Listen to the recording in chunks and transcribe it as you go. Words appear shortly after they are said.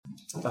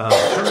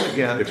Turn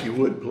again, if you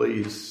would,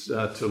 please,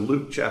 to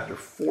Luke chapter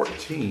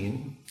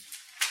 14.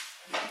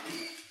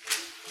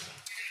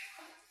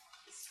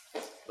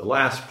 The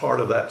last part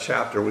of that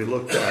chapter we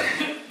looked at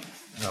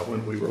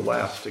when we were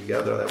last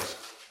together. That was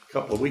a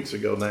couple of weeks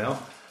ago now.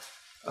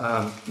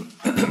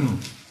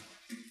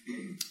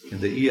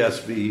 In the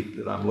ESV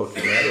that I'm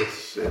looking at,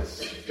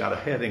 it's got a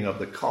heading of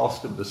the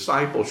cost of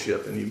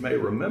discipleship. And you may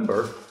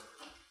remember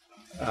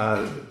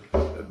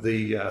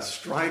the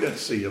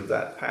stridency of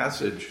that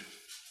passage,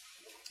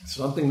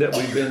 something that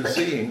we've been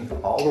seeing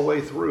all the way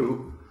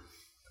through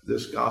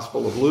this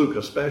Gospel of Luke,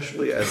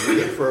 especially as we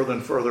get further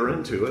and further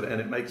into it.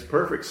 And it makes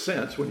perfect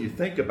sense when you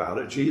think about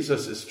it.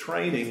 Jesus is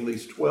training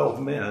these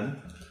 12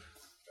 men.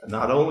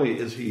 Not only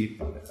is he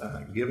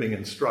giving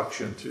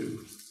instruction to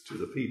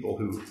the people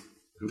who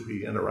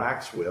he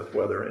interacts with,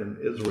 whether in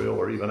Israel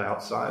or even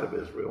outside of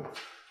Israel,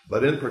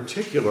 but in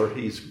particular,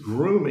 he's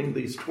grooming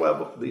these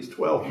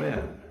 12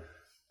 men.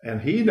 And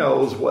he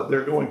knows what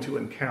they're going to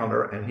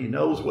encounter, and he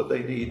knows what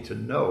they need to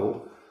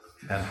know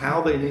and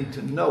how they need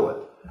to know it.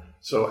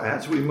 So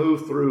as we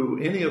move through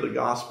any of the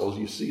Gospels,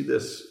 you see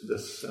this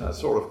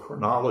sort of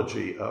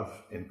chronology of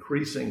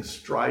increasing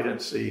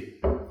stridency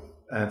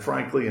and,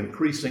 frankly,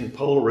 increasing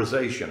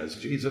polarization as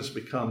Jesus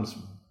becomes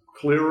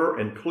clearer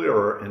and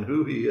clearer in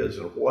who he is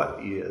and what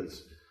he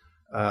is.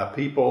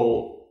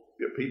 People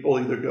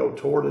either go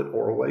toward it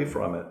or away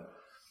from it.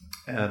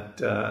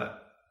 And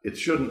it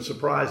shouldn't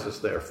surprise us,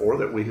 therefore,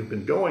 that we have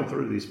been going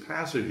through these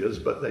passages,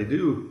 but they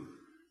do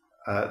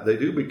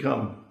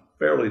become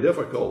fairly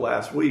difficult.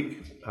 Last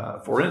week,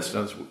 for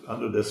instance,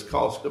 under this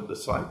cost of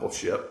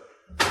discipleship,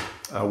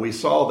 we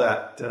saw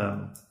that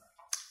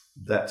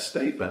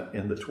statement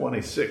in the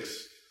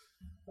 26th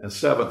and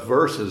 7th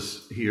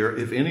verses here.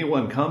 If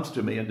anyone comes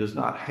to me and does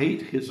not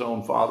hate his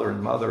own father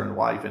and mother and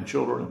wife and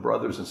children and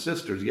brothers and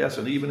sisters, yes,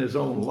 and even his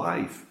own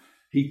life,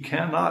 he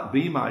cannot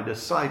be my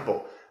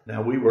disciple.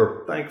 Now, we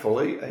were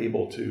thankfully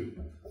able to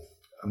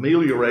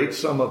ameliorate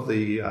some of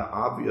the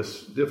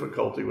obvious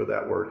difficulty with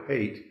that word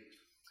hate.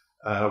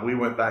 We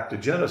went back to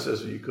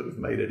Genesis, and you could have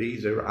made it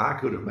easier. I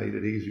could have made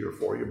it easier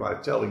for you by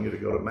telling you to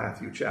go to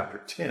Matthew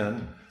chapter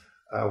 10,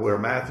 where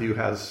Matthew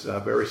has a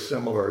very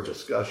similar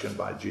discussion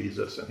by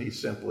Jesus, and he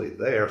simply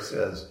there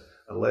says,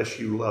 unless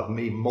you love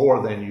me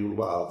more than you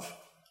love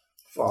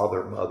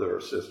father, mother,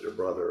 sister,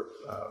 brother.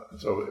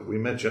 So we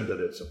mentioned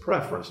that it's a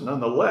preference.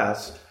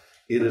 Nonetheless,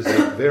 it is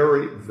a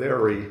very,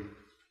 very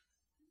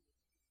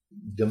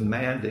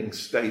demanding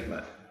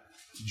statement.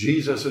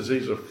 Jesus is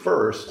either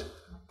first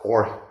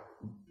or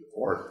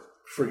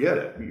forget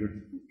it.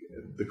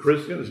 The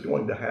Christian is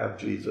going to have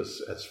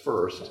Jesus as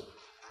first.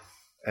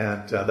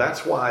 And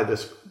that's why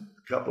this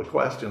couple of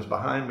questions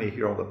behind me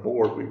here on the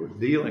board, we were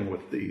dealing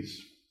with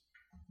these.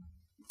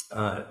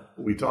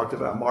 We talked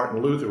about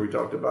Martin Luther. We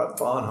talked about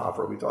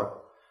Bonhoeffer.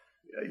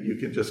 You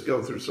can just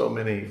go through so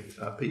many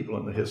people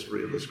in the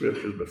history of the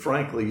scriptures. But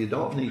frankly, you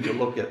don't need to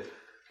look at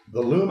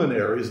the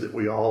luminaries that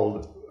we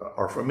all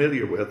are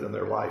familiar with in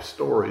their life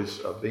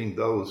stories of being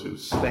those who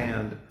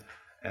stand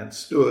and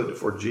stood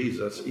for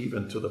Jesus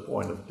even to the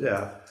point of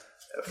death.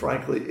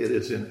 Frankly, it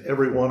is in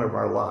every one of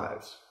our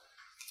lives.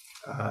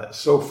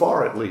 So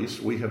far, at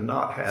least, we have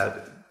not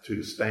had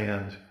to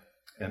stand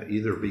and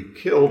either be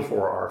killed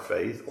for our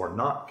faith or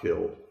not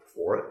killed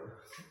for it.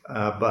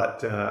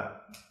 But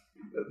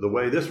the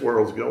way this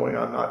world's going,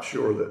 I'm not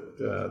sure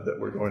that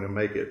we're going to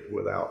make it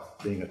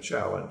without being a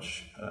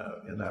challenge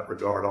in that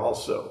regard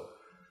also.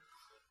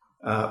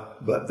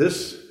 But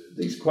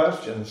these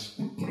questions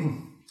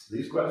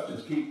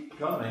keep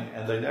coming,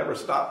 and they never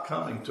stop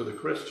coming to the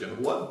Christian.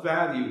 What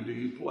value do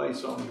you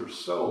place on your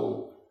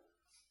soul?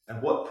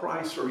 And what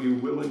price are you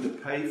willing to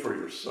pay for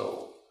your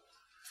soul?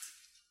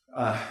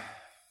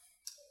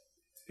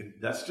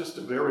 That's just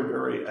a very,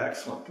 very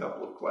excellent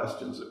couple of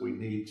questions that we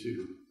need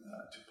to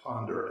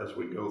ponder as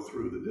we go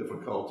through the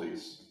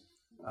difficulties,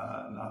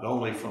 not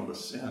only from the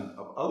sin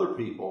of other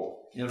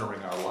people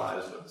entering our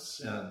lives, but the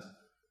sin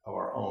of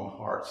our own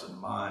hearts and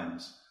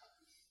minds.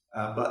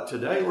 But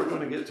today we're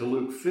going to get to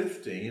Luke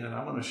 15, and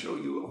I'm going to show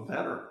you a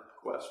better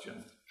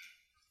question.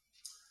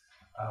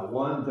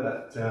 One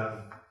that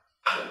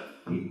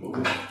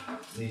equally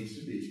needs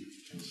to be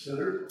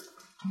considered.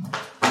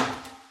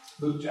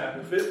 Luke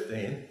chapter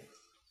 15.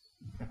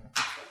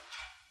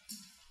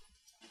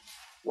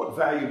 What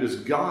value does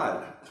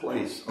God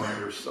place on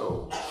your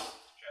soul?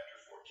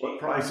 What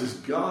price is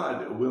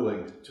God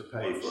willing to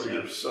pay for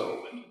your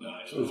soul?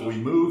 So as we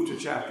move to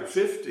chapter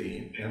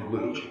 15 in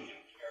Luke,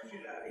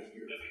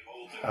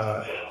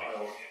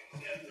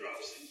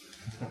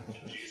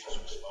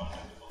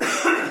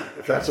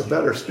 if that's a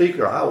better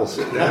speaker, I will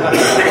sit down.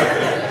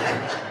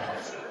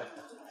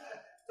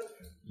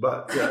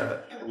 But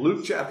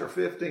Luke chapter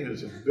 15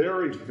 is a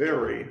very,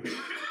 very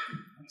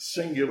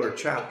singular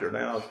chapter.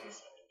 Now,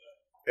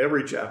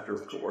 every chapter,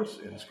 of course,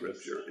 in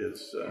Scripture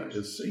is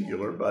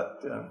singular,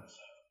 but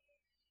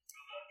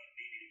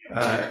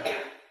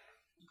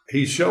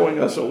he's showing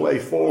us a way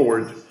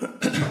forward.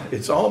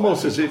 It's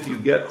almost as if you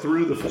get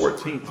through the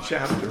 14th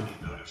chapter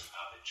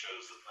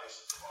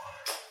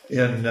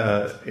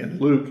in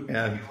Luke,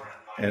 and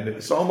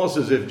it's almost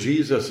as if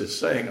Jesus is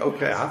saying,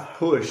 okay, I've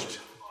pushed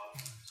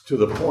to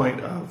the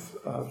point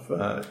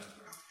of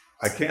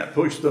I can't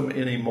push them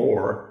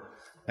anymore,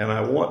 and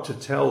I want to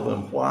tell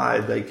them why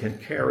they can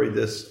carry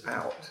this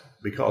out.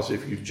 Because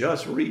if you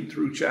just read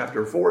through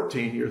chapter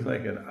 14, you're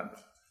thinking,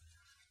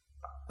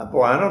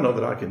 boy, I don't know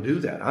that I can do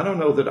that. I don't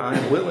know that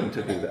I'm willing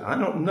to do that. I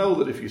don't know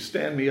that if you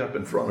stand me up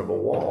in front of a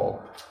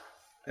wall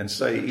and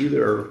say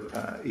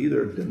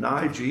either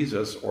deny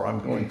Jesus or I'm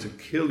going to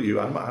kill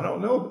you, I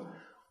don't know.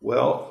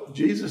 Well,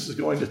 Jesus is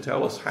going to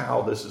tell us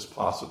how this is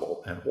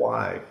possible and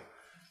why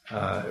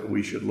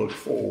we should look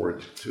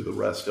forward to the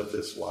rest of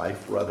this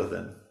life rather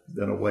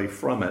than away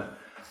from it.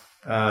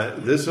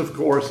 This, of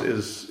course,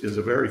 is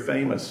a very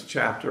famous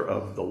chapter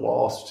of the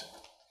lost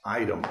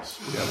items.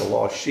 We have a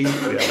lost sheep,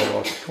 we have a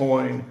lost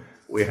coin,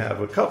 we have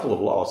a couple of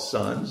lost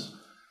sons.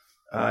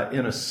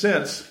 In a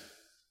sense,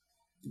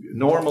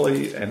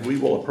 normally, and we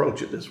will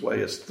approach it this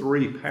way, as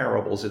three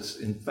parables. It's,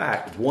 in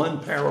fact,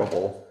 one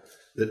parable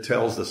that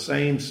tells the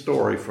same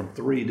story from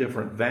three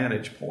different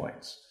vantage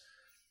points.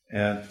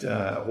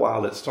 And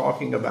while it's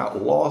talking about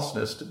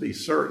lostness, to be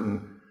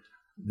certain,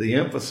 the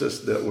emphasis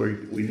that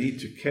we need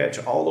to catch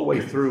all the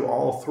way through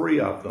all three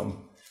of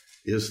them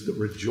is the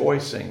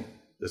rejoicing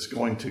that's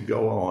going to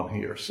go on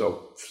here.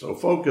 So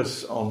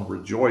focus on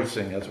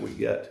rejoicing as we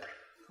get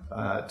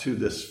to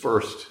this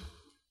first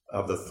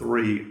of the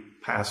three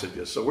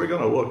passages. So we're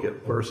going to look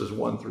at verses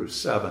 1 through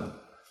 7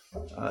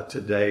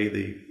 today.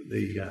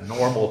 The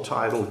normal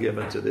title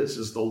given to this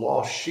is The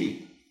Lost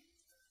Sheep.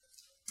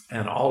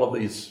 And all of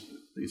these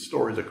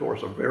stories, of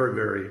course, are very,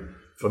 very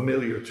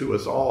familiar to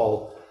us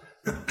all,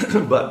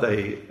 but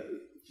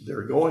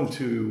they're going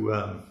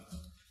to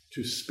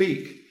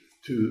speak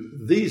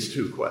to these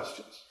two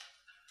questions.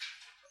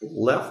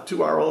 Left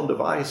to our own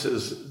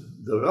devices,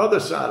 the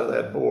other side of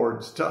that board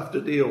is tough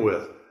to deal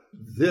with.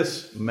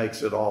 This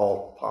makes it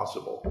all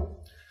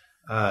possible.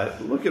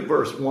 Look at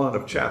verse 1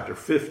 of chapter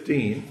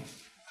 15.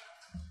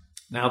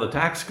 Now the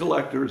tax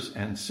collectors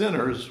and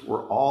sinners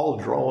were all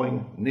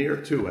drawing near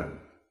to him.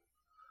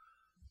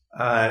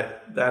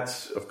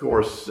 That's, of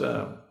course,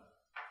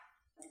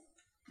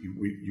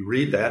 you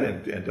read that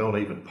and don't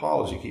even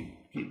pause. You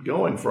keep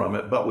going from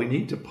it. But we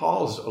need to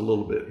pause a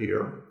little bit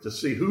here to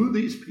see who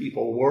these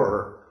people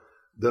were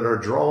that are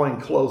drawing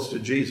close to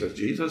Jesus.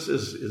 Jesus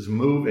is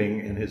moving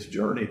in his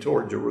journey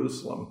toward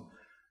Jerusalem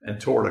and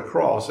toward a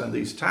cross. And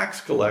these tax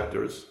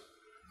collectors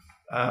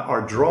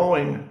are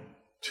drawing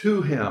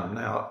to him.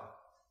 Now,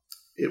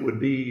 it would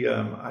be,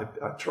 I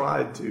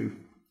tried to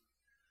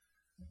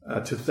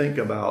think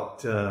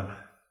about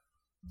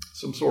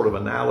some sort of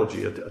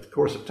analogy. Of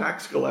course, a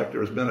tax collector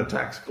has been a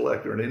tax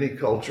collector in any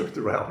culture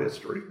throughout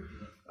history.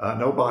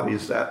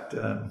 Nobody's that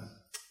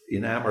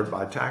enamored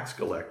by tax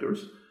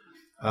collectors.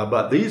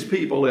 But these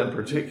people in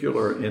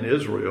particular in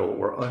Israel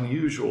were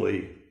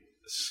unusually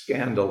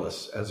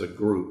scandalous as a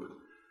group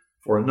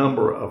for a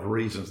number of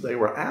reasons. They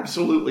were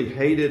absolutely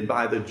hated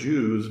by the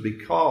Jews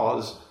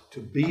because to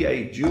be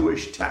a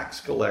Jewish tax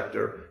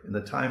collector in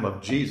the time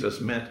of Jesus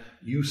meant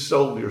you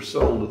sold your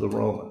soul to the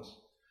Romans.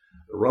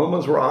 The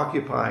Romans were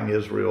occupying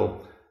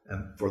Israel,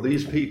 and for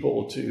these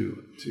people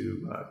to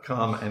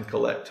come and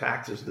collect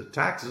taxes, the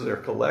taxes they're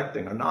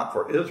collecting are not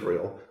for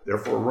Israel, they're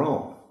for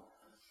Rome.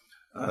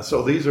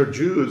 So these are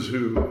Jews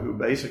who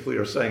basically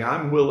are saying,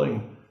 I'm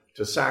willing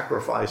to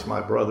sacrifice my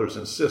brothers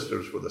and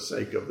sisters for the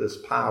sake of this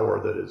power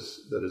that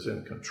is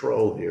in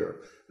control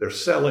here. They're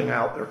selling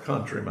out their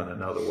countrymen,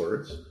 in other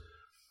words,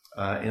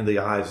 in the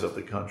eyes of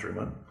the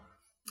countrymen.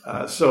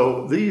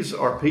 So these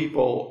are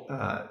people,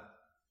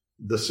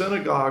 the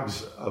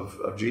synagogues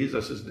of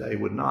Jesus' day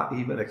would not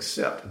even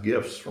accept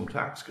gifts from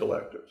tax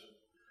collectors.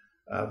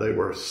 They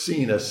were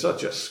seen as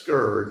such a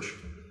scourge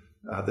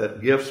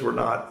that gifts were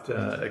not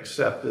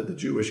accepted. The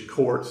Jewish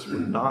courts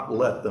would not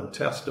let them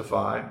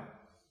testify.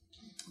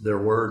 Their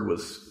word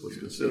was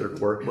considered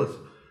worthless.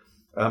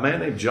 A man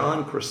named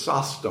John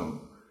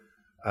Chrysostom,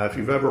 if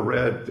you've ever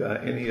read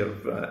any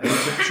of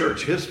ancient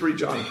church history,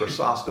 John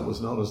Chrysostom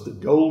was known as the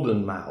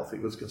Golden Mouth. He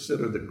was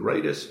considered the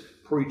greatest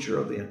preacher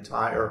of the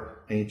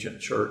entire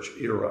ancient church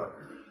era.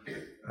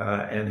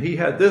 And he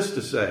had this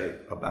to say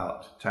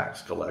about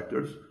tax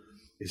collectors.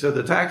 He said,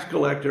 the tax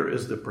collector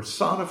is the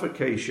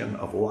personification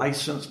of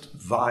licensed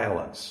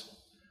violence,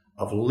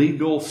 of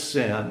legal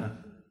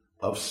sin,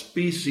 of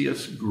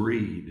specious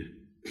greed.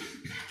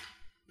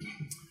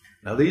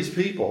 Now, these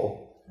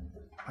people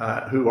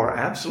who are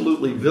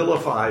absolutely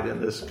vilified in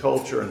this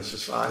culture and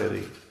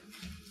society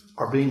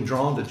are being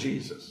drawn to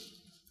Jesus,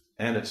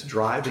 and it's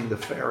driving the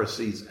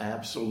Pharisees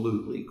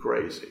absolutely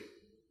crazy.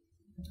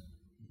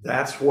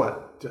 That's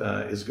what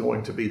is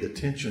going to be the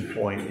tension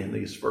point in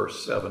these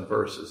first 7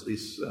 verses.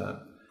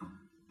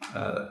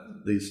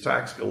 These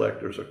tax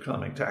collectors are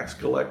coming. Tax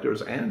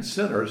collectors and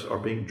sinners are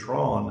being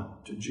drawn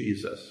to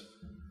Jesus.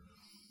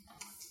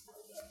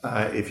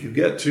 If you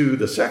get to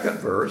the second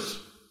verse,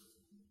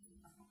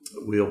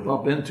 we'll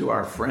bump into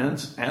our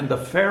friends. And the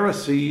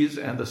Pharisees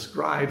and the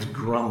scribes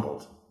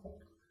grumbled,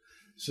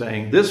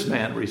 saying, this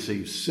man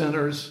receives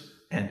sinners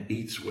and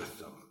eats with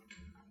them.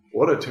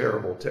 What a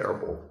terrible,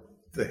 terrible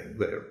thing.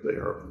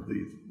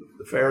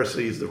 The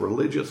Pharisees, the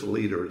religious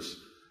leaders,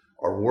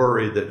 are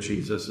worried that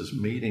Jesus is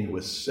meeting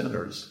with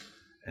sinners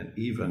and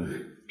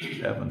even,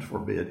 heaven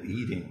forbid,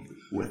 eating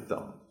with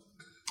them.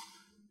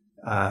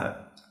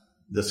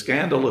 The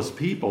scandalous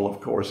people,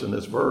 of course, in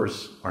this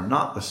verse are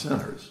not the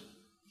sinners,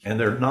 and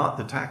they're not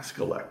the tax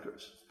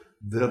collectors.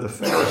 They're the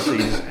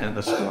Pharisees and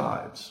the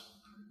scribes.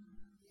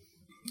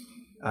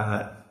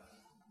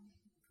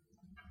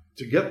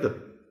 To get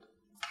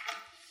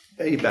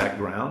a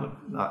background,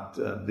 not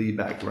the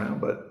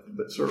background,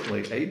 but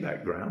certainly a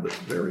background that's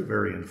very,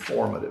 very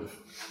informative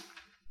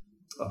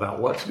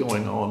about what's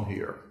going on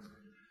here.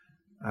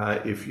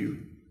 If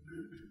you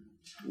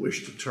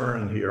wish to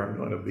turn here, I'm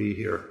going to be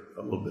here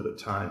a little bit of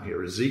time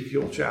here.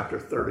 Ezekiel chapter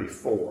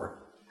 34.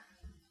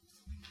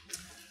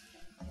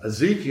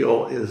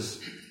 Ezekiel is,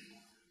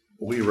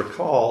 we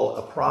recall,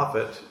 a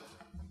prophet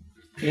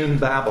in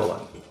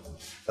Babylon.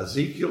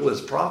 Ezekiel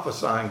is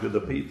prophesying to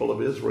the people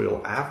of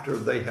Israel after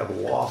they have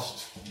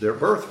lost their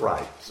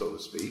birthright, so to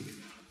speak,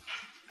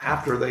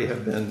 after they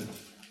have been,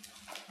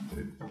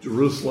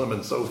 Jerusalem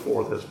and so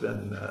forth has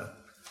been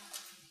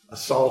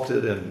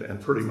assaulted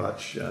and pretty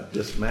much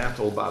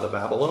dismantled by the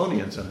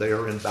Babylonians, and they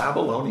are in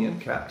Babylonian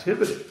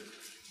captivity.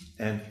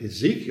 And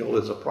Ezekiel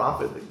is a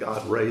prophet that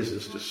God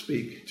raises to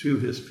speak to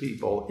his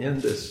people in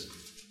this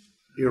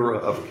era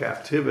of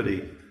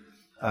captivity.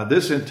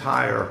 This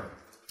entire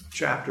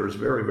chapter is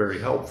very, very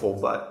helpful,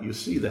 but you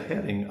see the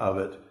heading of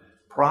it,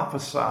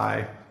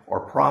 prophesy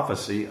or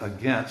prophecy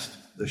against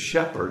the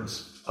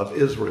shepherds of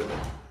Israel.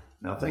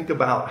 Now think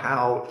about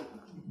how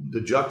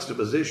the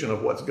juxtaposition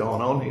of what's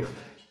going on here.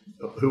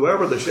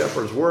 Whoever the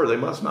shepherds were, they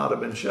must not have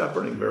been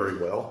shepherding very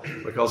well,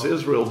 because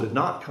Israel did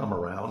not come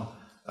around.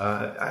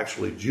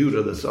 Actually,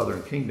 Judah, the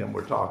southern kingdom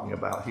we're talking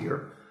about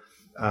here,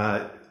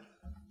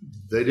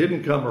 they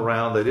didn't come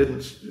around, they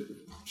didn't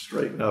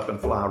straighten up and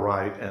fly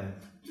right, and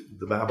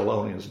the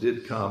Babylonians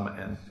did come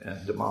and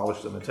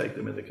demolish them and take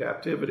them into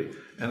captivity.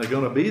 And they're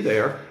going to be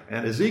there.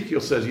 And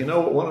Ezekiel says, you know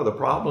what one of the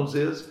problems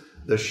is?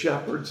 The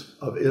shepherds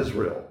of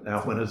Israel.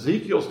 Now, when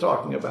Ezekiel's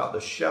talking about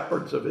the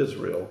shepherds of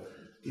Israel,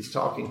 he's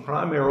talking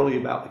primarily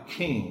about the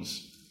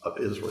kings of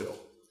Israel.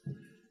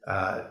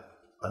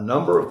 A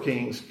number of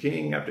kings,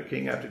 king after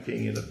king after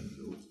king.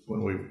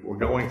 When we were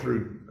going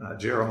through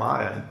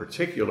Jeremiah in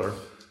particular,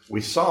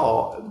 we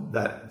saw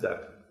that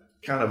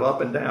kind of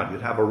up and down.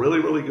 You'd have a really,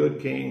 really good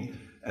king,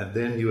 and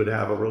then you would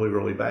have a really,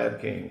 really bad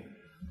king.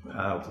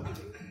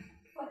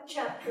 What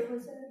chapter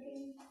was that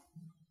again?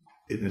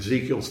 In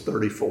Ezekiel's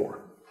 34.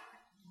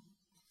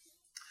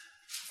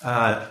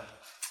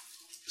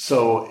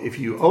 So if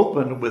you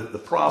open with the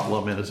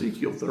problem in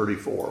Ezekiel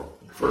 34,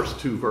 first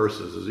two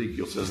verses,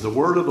 Ezekiel says, "The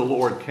word of the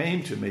Lord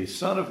came to me,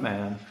 Son of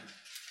man,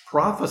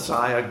 prophesy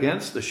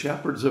against the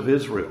shepherds of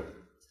Israel.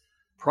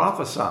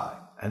 Prophesy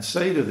and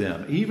say to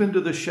them, even to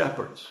the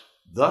shepherds,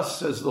 thus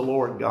says the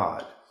Lord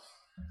God,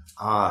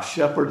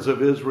 shepherds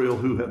of Israel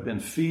who have been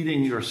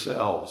feeding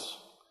yourselves,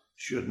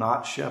 should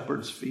not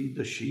shepherds feed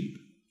the sheep?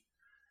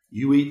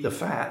 You eat the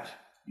fat,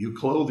 you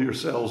clothe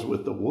yourselves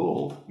with the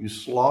wool, you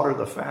slaughter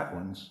the fat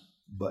ones,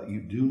 but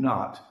you do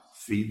not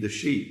feed the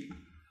sheep."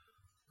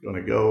 I'm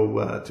going to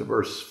go to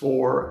verse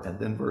 4 and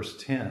then verse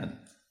 10.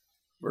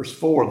 Verse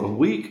 4, "The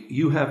weak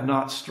you have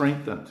not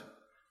strengthened,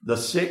 the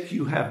sick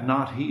you have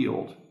not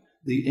healed,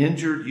 the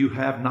injured you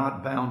have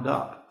not bound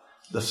up,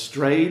 the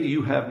strayed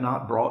you have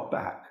not brought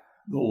back,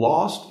 the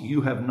lost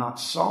you have not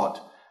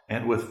sought,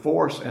 and with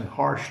force and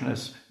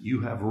harshness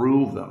you have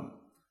ruled them."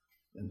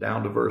 And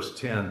down to verse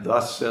 10,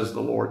 "Thus says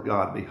the Lord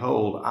God,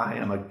 behold, I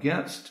am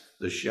against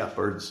the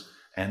shepherds,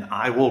 and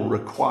I will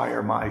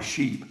require my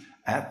sheep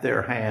at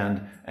their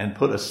hand and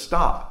put a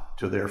stop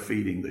to their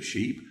feeding the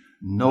sheep.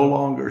 No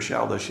longer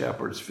shall the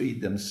shepherds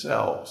feed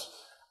themselves.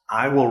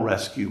 I will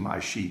rescue my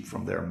sheep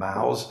from their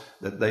mouths,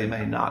 that they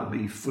may not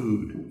be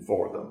food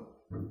for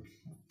them."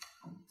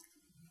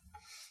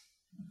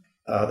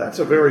 That's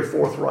a very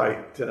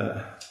forthright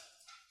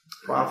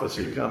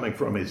prophecy coming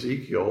from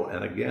Ezekiel.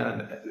 And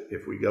again,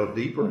 if we go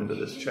deeper into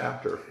this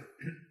chapter,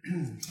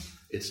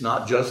 it's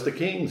not just the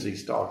kings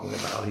he's talking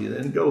about. He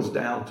then goes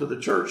down to the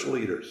church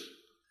leaders.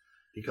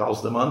 He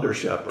calls them under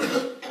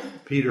shepherds.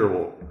 Peter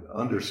will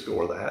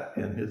underscore that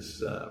in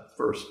his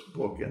first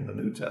book in the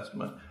New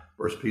Testament,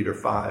 1 Peter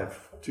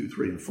 5, 2,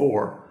 3, and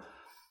 4.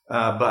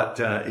 But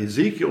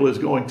Ezekiel is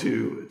going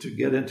to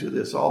get into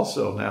this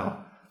also.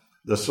 Now,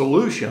 the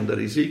solution that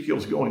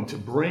Ezekiel's going to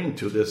bring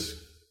to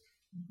this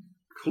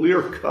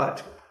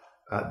clear-cut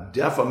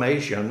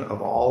defamation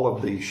of all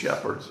of the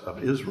shepherds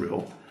of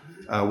Israel,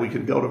 we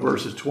could go to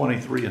verses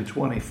 23 and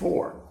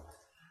 24.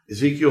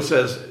 Ezekiel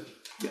says,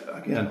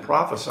 again,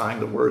 prophesying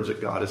the words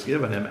that God has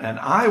given him, "And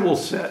I will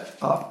set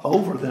up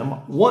over them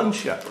one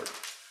shepherd,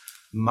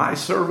 my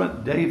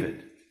servant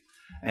David,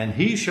 and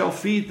he shall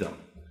feed them.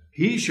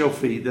 He shall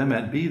feed them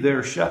and be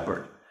their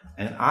shepherd.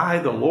 And I,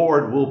 the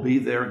Lord, will be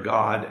their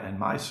God, and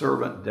my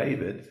servant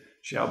David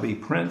shall be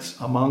prince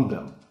among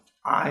them.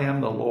 I am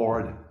the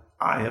Lord,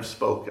 I have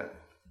spoken."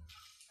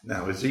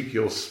 Now,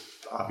 Ezekiel's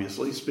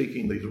obviously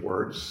speaking these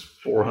words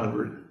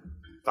 400,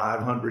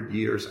 500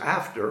 years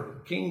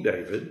after King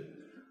David.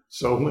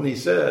 So when he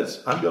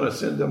says, I'm going to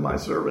send them my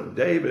servant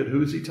David,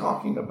 who's he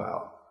talking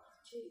about?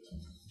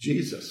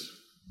 Jesus.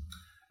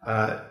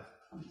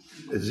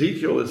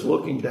 Ezekiel is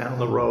looking down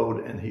the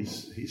road and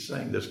he's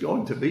saying there's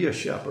going to be a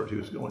shepherd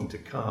who's going to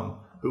come,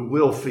 who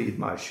will feed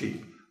my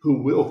sheep,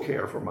 who will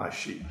care for my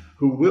sheep,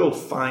 who will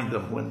find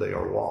them when they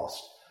are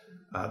lost.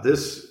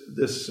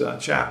 This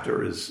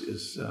chapter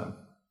is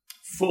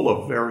full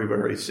of very,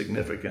 very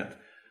significant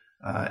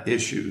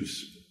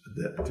issues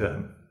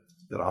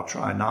that I'll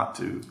try not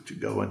to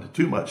go into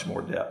too much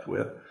more depth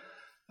with.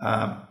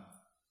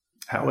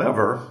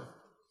 However,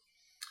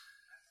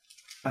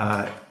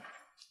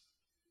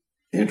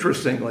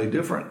 interestingly,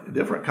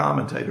 different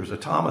commentators,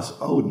 Thomas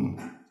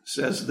Oden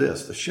says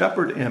this: the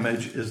shepherd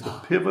image is the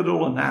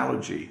pivotal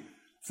analogy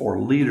for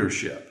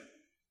leadership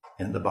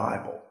in the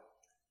Bible.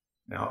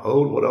 Now,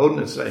 what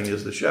Oden is saying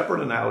is the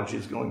shepherd analogy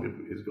is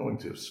going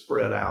to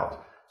spread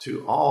out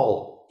to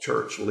all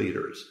church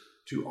leaders,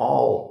 to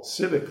all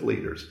civic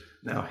leaders.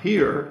 Now,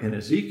 here in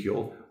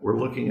Ezekiel, we're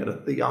looking at a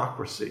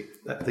theocracy.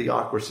 That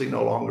theocracy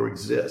no longer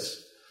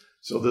exists.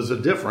 So there's a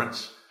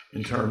difference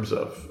in terms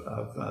of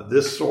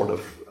this sort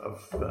of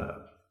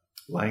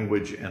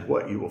language and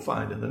what you will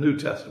find in the New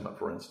Testament,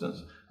 for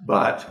instance.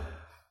 But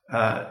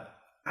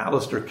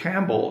Alistair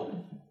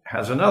Campbell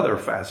has another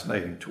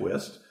fascinating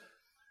twist.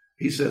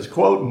 He says,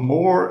 quote,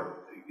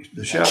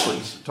 the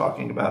shepherds,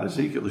 talking about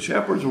Ezekiel, the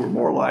shepherds were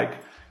more like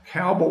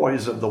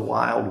cowboys of the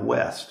Wild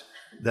West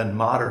than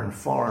modern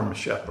farm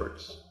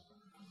shepherds.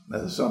 Now,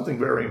 there's something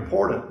very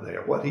important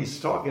there. What he's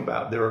talking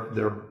about, there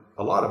are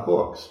a lot of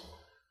books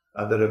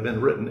that have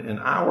been written in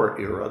our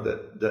era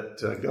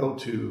that go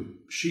to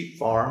sheep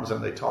farms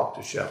and they talk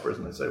to shepherds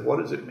and they say, what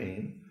does it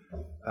mean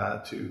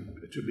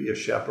to be a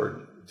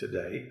shepherd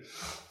today?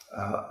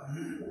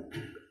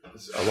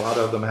 A lot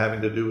of them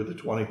having to do with the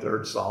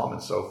 23rd Psalm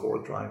and so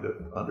forth, trying to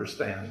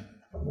understand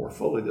more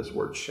fully this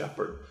word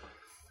shepherd.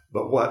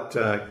 But what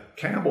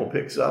Campbell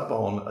picks up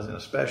on, and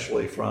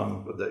especially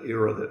from the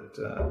era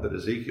that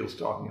Ezekiel's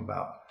talking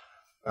about,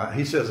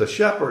 he says a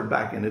shepherd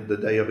back in the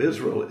day of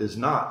Israel he's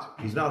not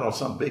on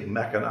some big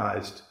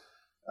mechanized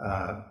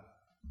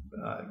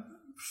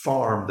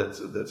farm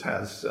that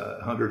has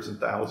hundreds and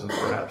thousands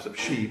perhaps of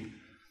sheep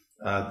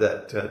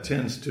that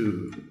tends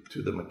to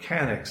the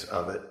mechanics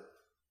of it.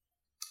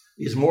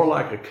 He's more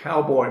like a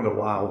cowboy in the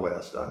Wild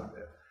West.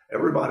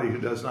 Everybody who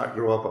does not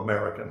grow up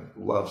American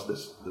loves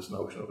this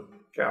notion of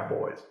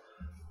cowboys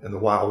in the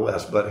Wild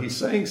West. But he's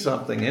saying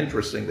something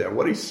interesting there.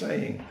 What he's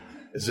saying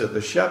is that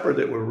the shepherd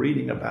that we're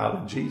reading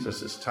about in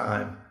Jesus'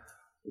 time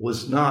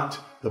was not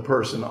the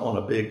person on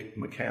a big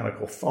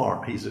mechanical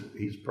farm. He's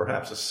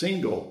perhaps a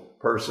single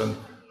person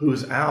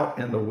who's out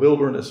in the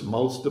wilderness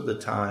most of the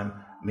time,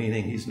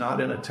 meaning he's not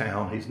in a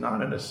town, he's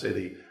not in a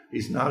city,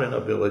 he's not in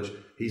a village.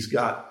 He's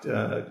got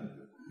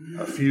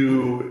a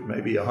few,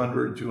 maybe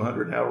 100,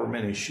 200, however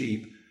many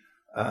sheep,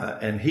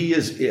 and he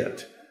is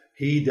it.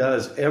 He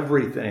does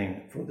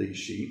everything for these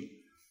sheep,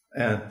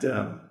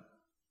 and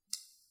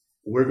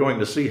we're going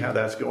to see how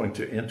that's going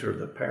to enter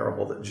the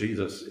parable that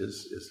Jesus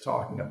is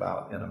talking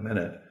about in a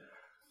minute.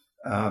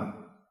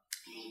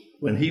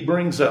 When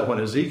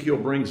Ezekiel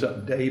brings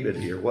up David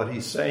here, what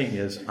he's saying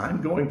is,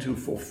 I'm going to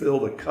fulfill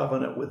the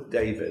covenant with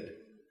David.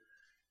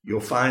 You'll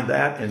find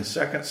that in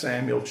 2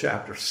 Samuel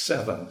chapter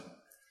 7.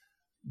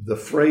 The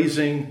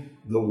phrasing,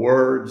 the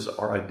words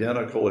are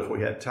identical. If we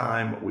had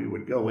time, we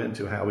would go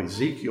into how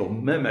Ezekiel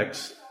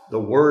mimics the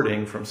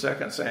wording from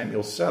 2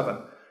 Samuel 7.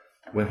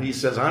 When he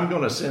says, I'm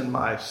going to send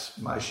my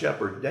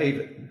shepherd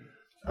David,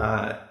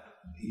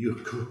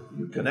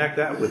 you connect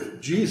that with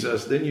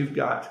Jesus, then you've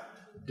got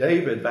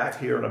David back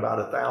here in about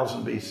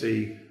 1000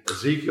 BC,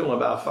 Ezekiel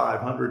about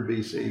 500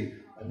 BC,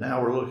 and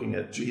now we're looking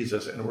at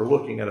Jesus, and we're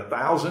looking at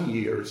 1,000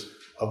 years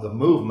of the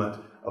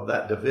movement of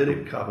that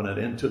Davidic covenant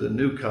into the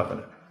new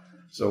covenant.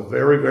 So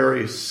very,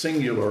 very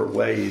singular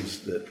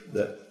ways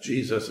that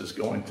Jesus is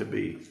going to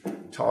be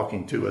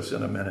talking to us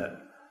in a minute.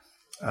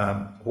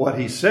 What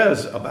he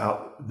says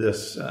about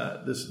this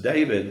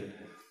David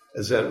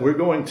is that we're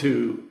going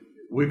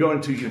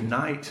to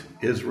unite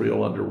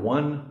Israel under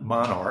one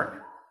monarch.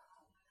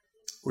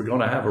 We're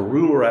going to have a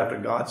ruler after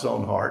God's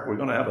own heart. We're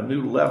going to have a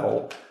new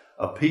level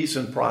of peace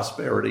and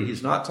prosperity.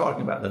 He's not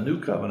talking about the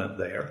new covenant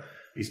there.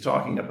 He's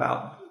talking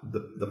about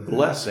the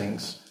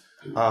blessings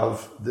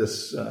of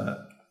this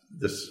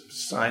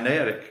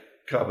Sinaitic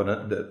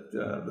covenant,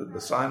 the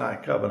Sinai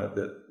covenant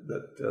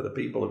that the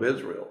people of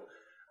Israel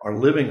are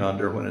living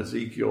under when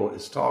Ezekiel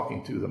is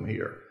talking to them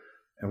here.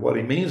 And what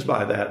he means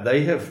by that,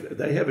 they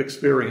have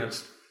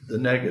experienced the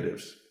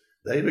negatives.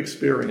 They've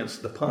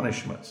experienced the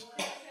punishments.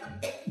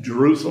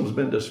 Jerusalem's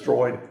been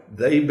destroyed.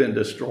 They've been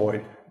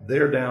destroyed.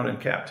 They're down in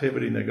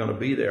captivity, and they're going to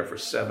be there for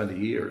 70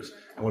 years.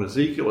 And what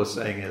Ezekiel is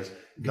saying is,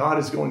 God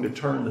is going to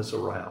turn this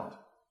around.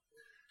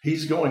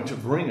 He's going to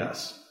bring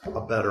us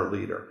a better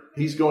leader.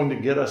 He's going to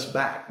get us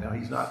back. Now,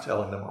 he's not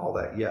telling them all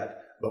that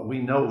yet, but we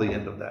know the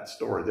end of that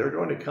story. They're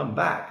going to come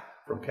back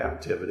from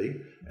captivity,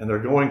 and they're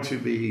going to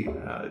be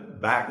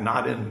back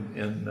not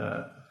in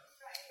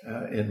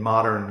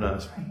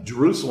modern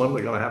Jerusalem.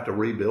 They're going to have to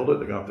rebuild it.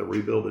 They're going to have to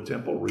rebuild the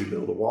temple,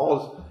 rebuild the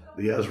walls,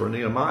 the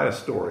Ezra-Nehemiah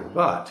story.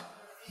 But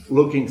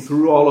looking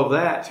through all of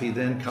that, he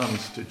then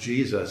comes to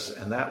Jesus,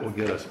 and that will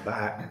get us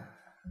back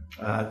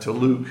to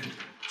Luke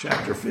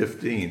chapter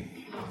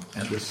 15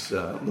 and this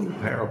little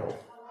parable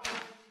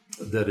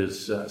that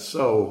is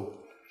so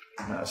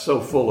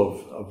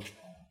full of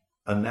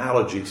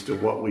analogies to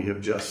what we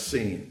have just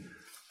seen.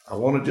 I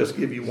want to just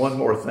give you one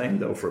more thing,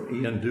 though, from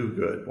Ian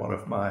Duguid, one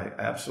of my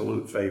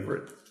absolute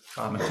favorite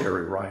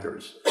commentary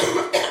writers.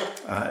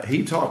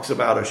 He talks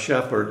about a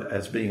shepherd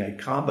as being a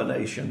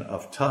combination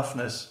of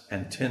toughness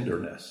and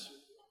tenderness.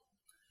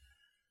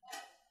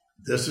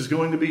 This is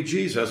going to be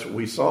Jesus.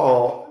 We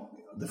saw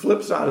the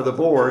flip side of the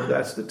board,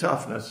 that's the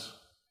toughness.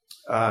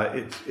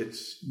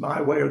 It's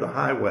my way or the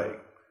highway.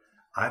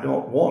 I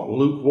don't want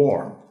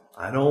lukewarm.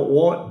 I don't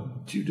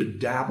want you to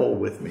dabble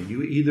with me.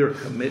 You either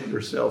commit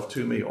yourself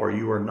to me or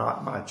you are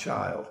not my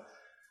child.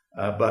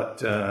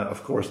 But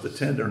of course, the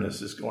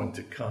tenderness is going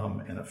to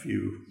come in a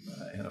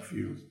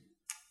few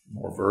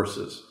more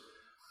verses.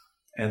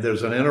 And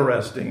there's an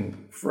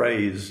interesting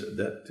phrase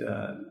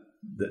that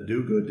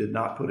Duguid did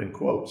not put in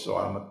quotes, so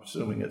I'm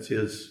assuming it's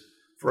his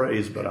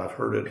phrase, but I've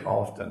heard it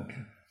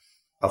often.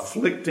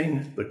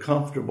 Afflicting the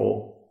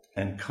comfortable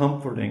and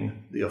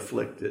comforting the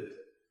afflicted.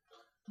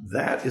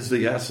 That is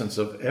the essence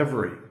of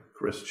every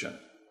Christian.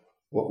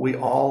 What we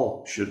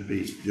all should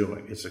be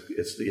doing. It's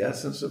the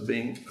essence of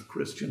being a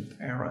Christian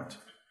parent.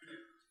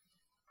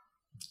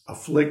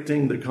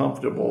 Afflicting the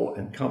comfortable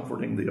and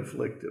comforting the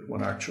afflicted.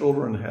 When our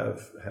children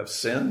have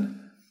sinned,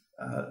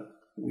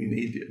 we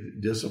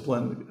need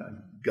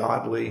discipline.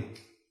 Godly,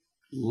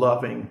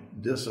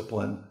 loving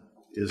discipline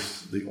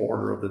is the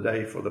order of the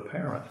day for the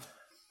parent.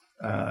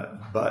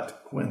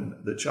 But when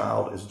the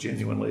child is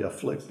genuinely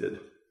afflicted,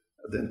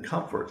 then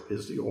comfort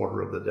is the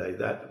order of the day.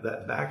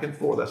 That back and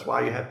forth, that's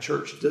why you have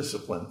church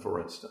discipline, for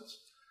instance.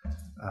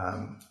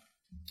 I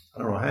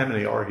don't know how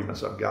many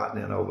arguments I've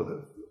gotten in over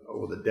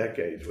the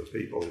decades with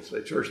people who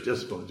say church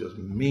discipline is just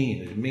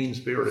mean. It's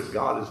mean-spirited.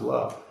 God is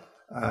love.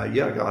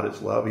 Yeah, God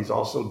is love. He's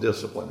also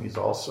discipline. He's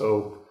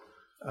also,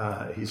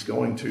 he's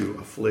going to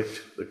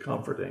afflict the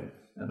comforting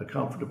and the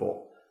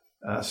comfortable.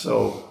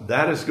 So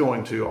that is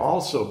going to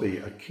also be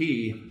a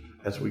key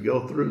as we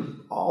go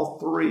through all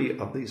three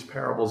of these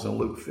parables in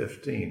Luke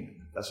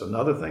 15. That's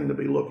another thing to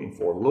be looking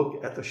for.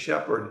 Look at the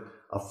shepherd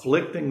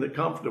afflicting the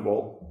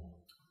comfortable,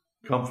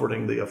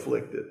 comforting the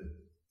afflicted.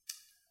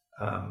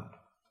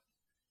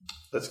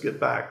 Let's get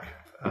back.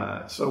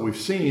 So we've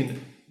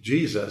seen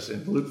Jesus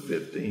in Luke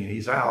 15.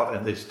 He's out,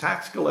 and these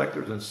tax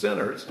collectors and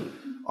sinners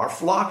are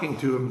flocking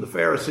to him. The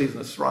Pharisees and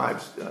the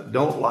scribes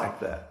don't like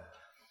that.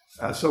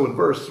 So in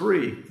verse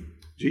 3,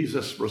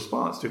 Jesus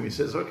responds to him. He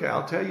says, okay,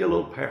 I'll tell you a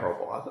little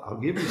parable. I'll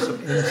give you some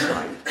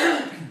insight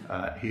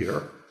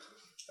here.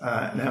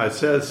 Now it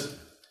says,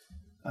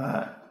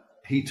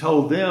 he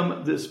told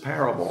them this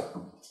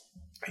parable.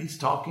 He's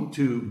talking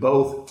to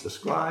both the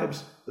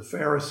scribes, the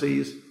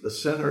Pharisees, the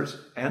sinners,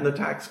 and the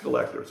tax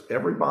collectors.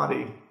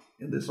 Everybody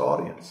in this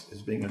audience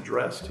is being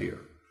addressed here.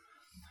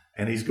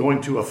 And he's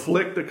going to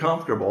afflict the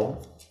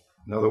comfortable.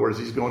 In other words,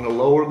 he's going to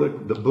lower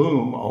the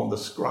boom on the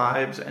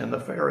scribes and the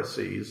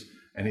Pharisees,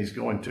 and he's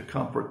going to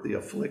comfort the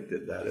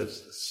afflicted, that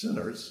is, the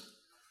sinners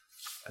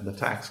and the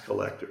tax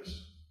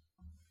collectors.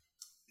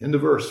 Into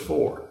verse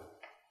 4.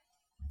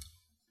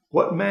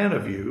 What man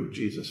of you,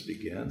 Jesus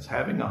begins,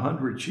 having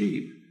 100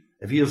 sheep,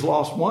 if he has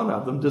lost one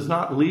of them, does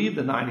not leave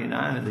the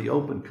 99 in the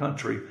open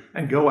country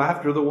and go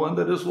after the one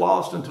that is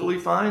lost until he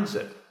finds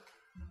it?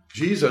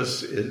 This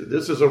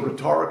is a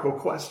rhetorical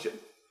question.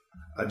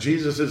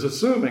 Jesus is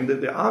assuming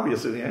that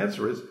obviously the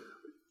answer is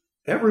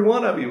every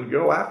one of you would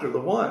go after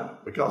the one,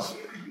 because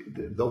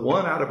the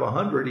one out of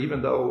 100,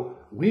 even though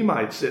we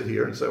might sit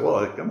here and say,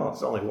 well, come on,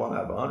 it's only 1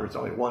 out of 100, it's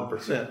only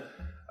 1%.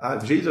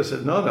 Jesus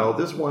said, no,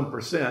 this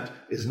 1%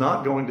 is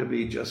not going to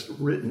be just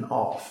written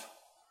off.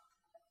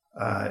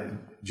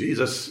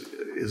 Jesus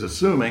is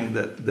assuming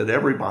that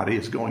everybody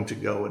is going to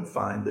go and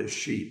find this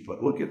sheep.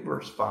 But look at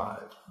verse 5.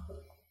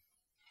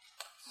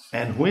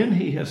 And when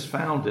he has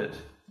found it,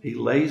 he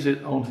lays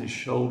it on his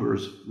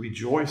shoulders,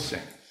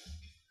 rejoicing.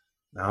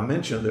 Now, I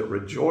mentioned that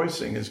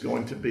rejoicing is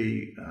going to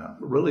be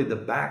really the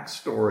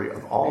backstory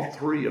of all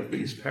three of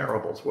these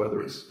parables,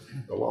 whether it's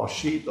the lost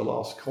sheep, the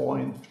lost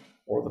coin,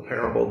 or the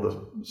parable,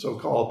 the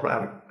so-called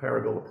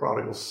parable of the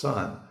prodigal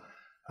son.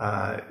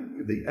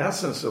 The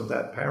essence of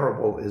that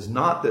parable is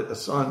not that the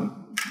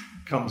son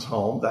comes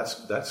home.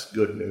 That's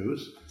good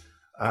news.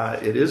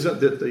 It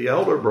isn't that the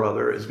elder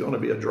brother is going to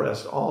be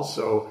addressed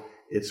also.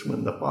 It's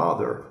when the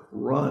father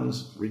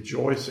runs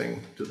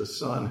rejoicing to the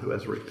son who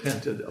has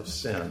repented of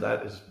sin.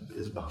 That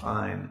is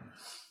behind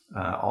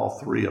all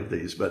three of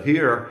these. But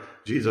here,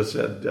 Jesus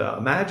said,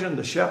 imagine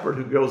the shepherd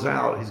who goes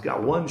out. He's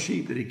got one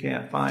sheep that he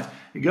can't find.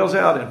 He goes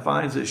out and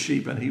finds his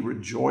sheep, and he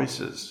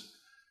rejoices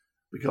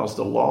because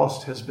the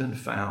lost has been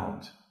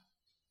found.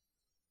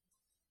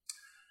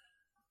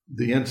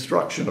 The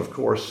instruction, of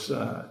course,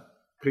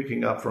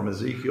 picking up from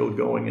Ezekiel,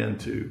 going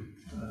into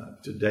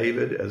to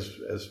David, as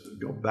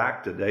go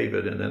back to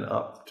David and then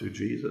up to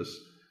Jesus,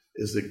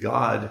 is that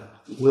God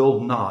will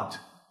not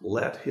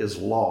let his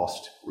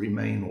lost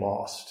remain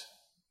lost.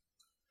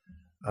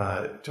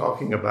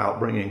 Talking about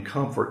bringing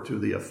comfort to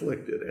the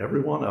afflicted.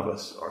 Every one of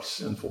us are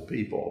sinful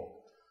people,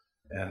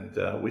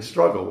 and we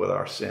struggle with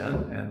our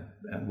sin,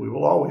 and we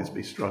will always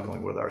be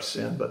struggling with our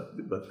sin. But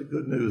the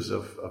good news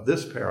of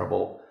this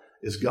parable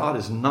is God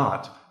is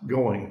not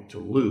going to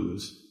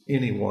lose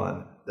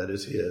anyone that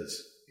is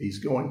his. He's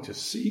going to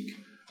seek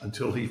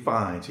until he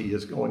finds. He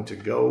is going to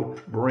go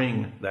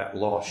bring that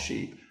lost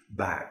sheep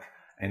back,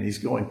 and he's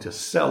going to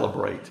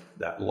celebrate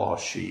that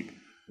lost sheep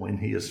when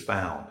he is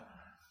found.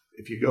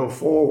 If you go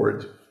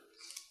forward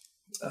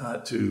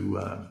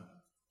to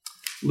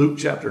Luke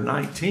chapter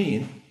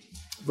 19,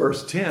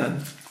 verse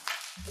 10,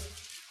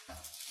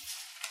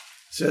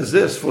 says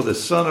this, "For the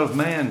Son of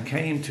Man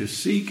came to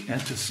seek and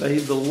to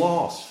save the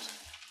lost."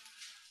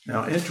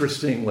 Now,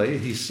 interestingly,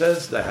 he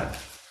says that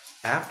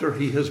after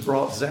he has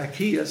brought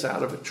Zacchaeus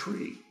out of a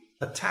tree,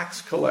 a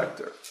tax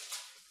collector.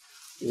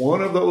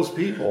 One of those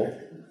people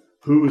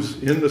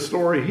who's in the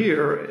story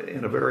here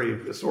in a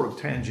very sort of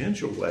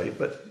tangential way,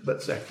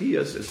 but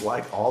Zacchaeus is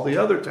like all the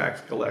other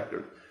tax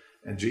collectors.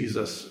 And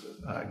Jesus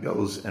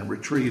goes and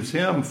retrieves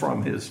him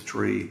from his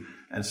tree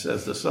and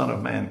says, the Son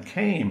of Man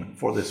came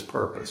for this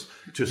purpose,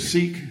 to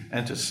seek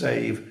and to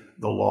save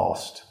the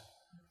lost.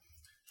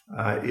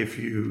 If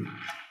you,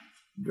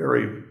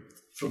 very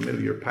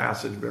familiar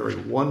passage, very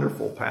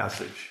wonderful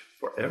passage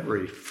for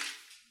every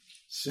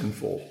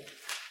sinful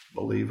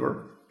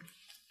believer.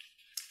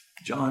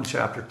 John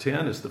chapter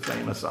 10 is the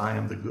famous I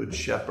am the good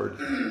shepherd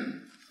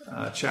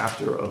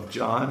chapter of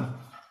John.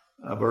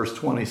 Verse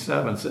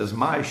 27 says,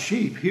 "My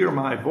sheep hear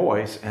my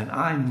voice, and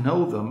I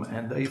know them,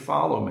 and they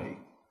follow me.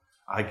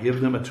 I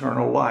give them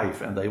eternal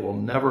life, and they will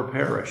never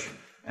perish,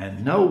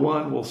 and no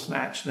one will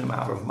snatch them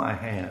out of my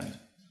hand.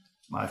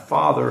 My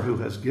Father who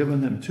has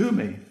given them to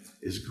me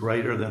is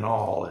greater than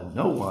all, and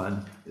no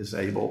one is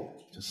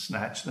able to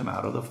snatch them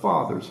out of the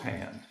Father's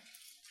hand.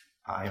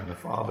 I and the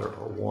Father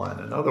are one."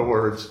 In other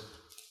words,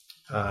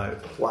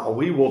 while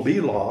we will be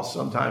lost,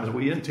 sometimes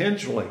we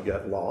intentionally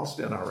get lost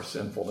in our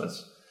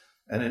sinfulness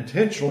and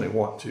intentionally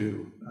want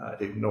to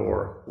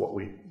ignore what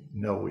we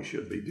know we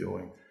should be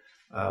doing.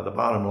 The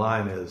bottom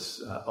line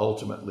is,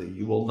 ultimately,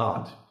 you will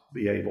not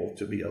be able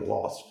to be a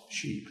lost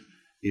sheep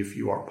if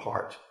you are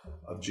part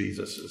of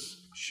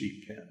Jesus's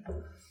sheep pen.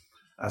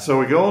 So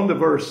we go on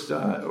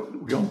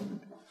to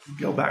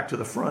go back to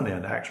the front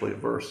end, actually, of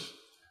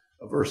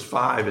verse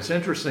 5. It's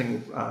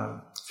interesting,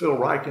 Phil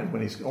Ryken,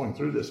 when he's going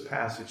through this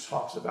passage,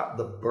 talks about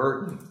the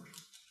burden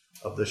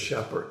of the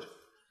shepherd.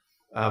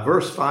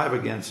 Verse 5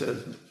 again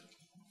says,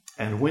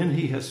 "And when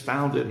he has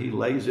found it, he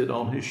lays it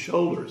on his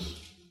shoulders."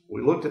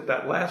 We looked at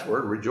that last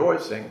word,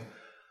 rejoicing.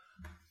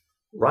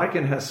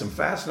 Ryken has some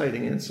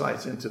fascinating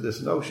insights into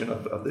this notion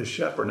of this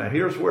shepherd. Now,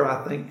 here's where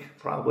I think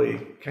probably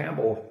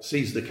Campbell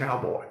sees the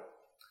cowboy.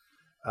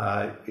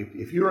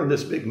 If you're in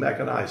this big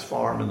mechanized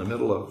farm in the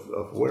middle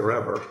of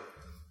wherever,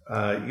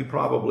 you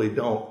probably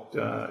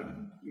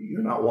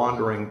you're not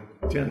wandering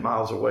 10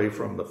 miles away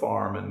from the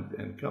farm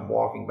and come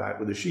walking back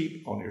with a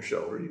sheep on your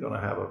shoulder. You're going to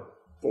have a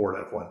Ford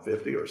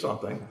F-150 or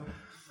something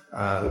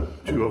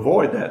to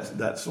avoid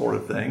that sort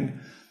of thing.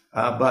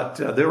 But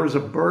there is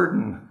a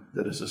burden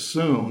that is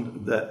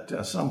assumed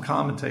that some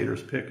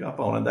commentators pick up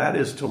on, and that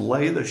is to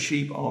lay the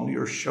sheep on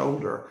your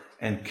shoulder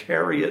and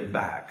carry it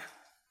back.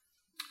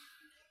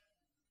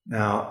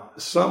 Now,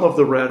 some of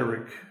the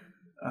rhetoric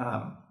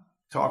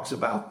talks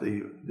about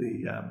the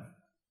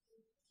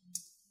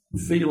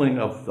feeling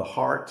of the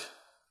heart.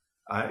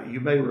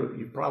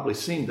 You've probably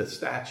seen the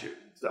statue.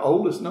 It's the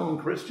oldest known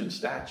Christian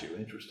statue,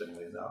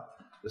 interestingly enough.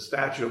 The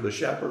statue of the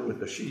shepherd with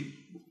the sheep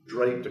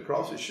draped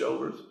across his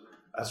shoulders.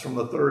 That's from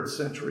the 3rd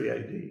century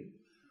AD.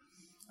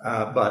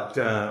 But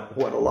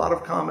what a lot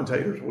of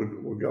commentators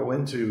would go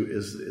into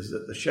is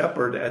that the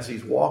shepherd, as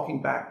he's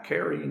walking back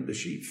carrying the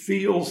sheep,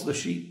 feels the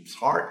sheep's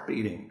heart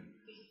beating,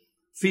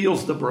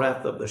 feels the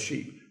breath of the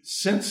sheep,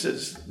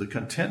 senses the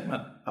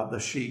contentment of the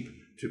sheep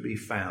to be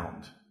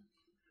found.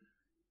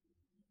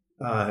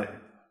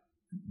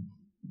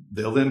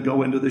 They'll then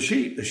go into the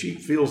sheep. The sheep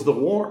feels the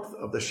warmth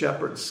of the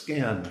shepherd's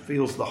skin,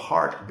 feels the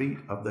heartbeat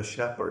of the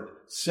shepherd,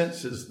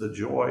 senses the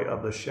joy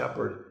of the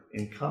shepherd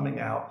in coming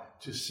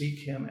out to seek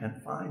him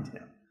and find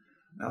him.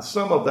 Now,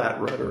 some of that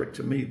rhetoric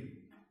to me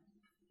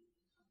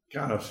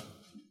kind of,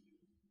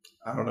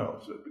 I don't know,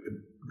 it's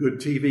a good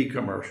TV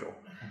commercial.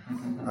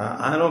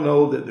 I don't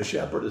know that the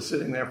shepherd is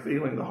sitting there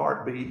feeling the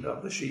heartbeat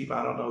of the sheep.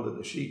 I don't know that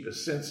the sheep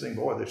is sensing,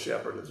 boy, the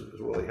shepherd is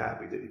really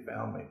happy that he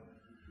found me.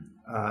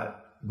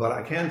 But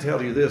I can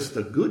tell you this,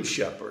 the good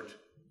shepherd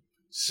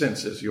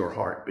senses your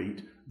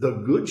heartbeat. The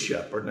good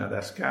shepherd, now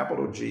that's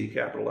capital G,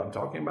 capital, I'm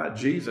talking about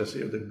Jesus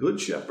here. The good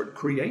shepherd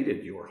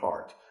created your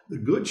heart. The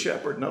good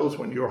shepherd knows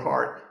when your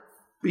heart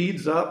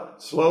speeds up,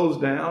 slows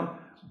down,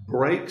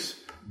 breaks,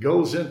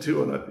 goes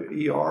into an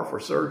ER for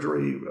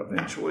surgery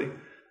eventually,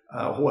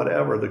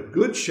 whatever. The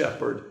good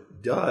shepherd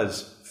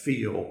does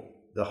feel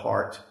the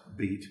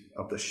heartbeat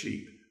of the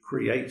sheep,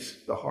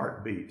 creates the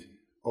heartbeat,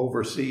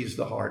 oversees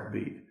the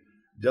heartbeat,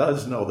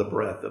 does know the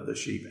breath of the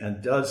sheep,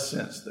 and does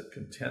sense the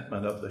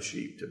contentment of the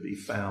sheep to be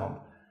found.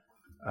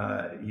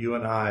 You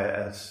and I,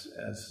 as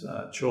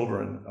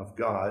children of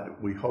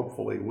God, we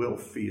hopefully will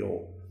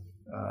feel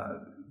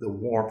the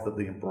warmth of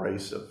the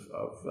embrace of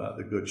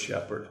the Good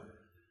Shepherd,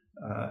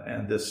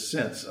 and this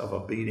sense of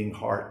a beating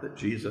heart that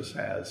Jesus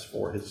has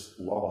for his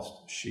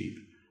lost sheep,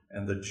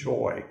 and the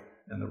joy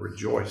and the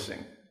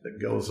rejoicing that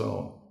goes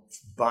on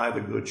by the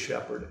Good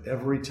Shepherd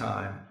every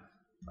time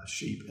a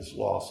sheep is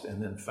lost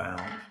and then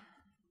found.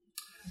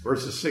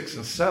 Verses 6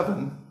 and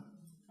 7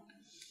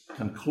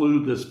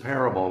 conclude this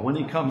parable. When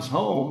he comes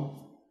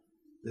home,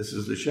 this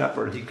is the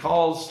shepherd, he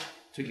calls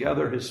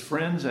together his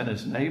friends and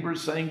his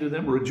neighbors, saying to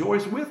them,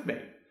 "Rejoice with me,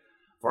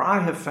 for I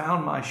have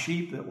found my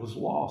sheep that was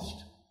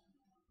lost.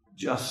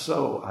 Just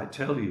so, I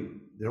tell you,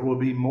 there will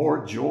be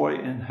more joy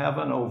in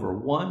heaven over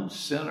one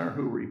sinner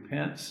who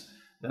repents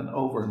than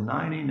over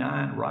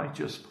 99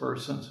 righteous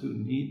persons who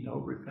need no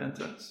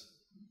repentance."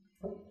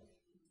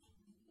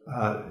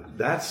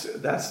 That's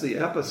the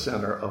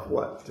epicenter of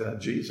what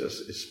Jesus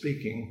is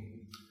speaking.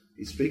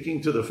 He's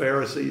speaking to the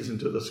Pharisees and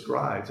to the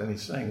scribes, and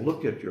he's saying,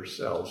 look at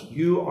yourselves.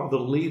 You are the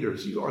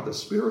leaders. You are the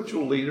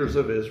spiritual leaders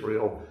of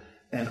Israel,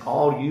 and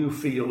all you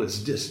feel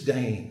is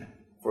disdain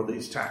for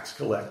these tax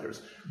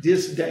collectors,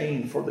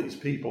 disdain for these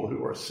people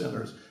who are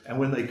sinners. And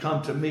when they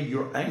come to me,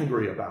 you're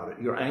angry about it.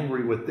 You're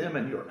angry with them,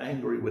 and you're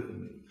angry with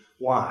me.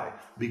 Why?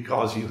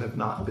 Because you have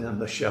not been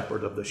the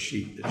shepherd of the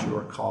sheep that you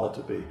are called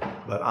to be.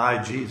 But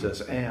I,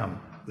 Jesus, am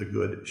the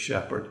good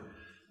shepherd.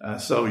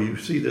 So you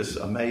see this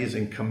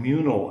amazing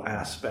communal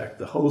aspect,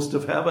 the host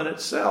of heaven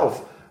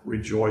itself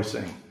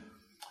rejoicing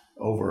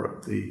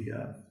over the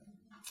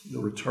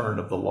return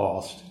of the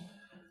lost.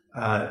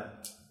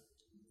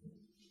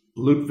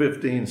 Luke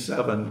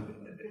 15:7,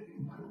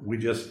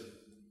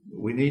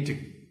 we need to,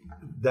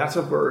 that's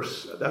a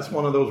verse, that's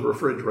one of those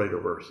refrigerator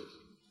verses.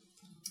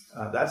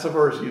 That's a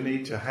verse you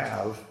need to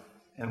have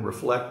and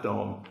reflect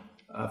on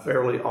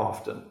fairly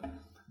often.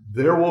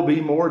 There will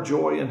be more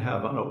joy in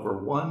heaven over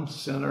one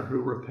sinner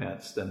who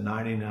repents than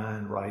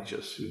 99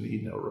 righteous who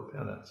need no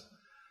repentance.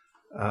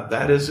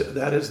 That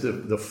is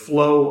the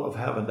flow of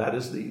heaven. That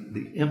is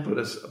the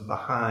impetus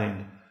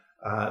behind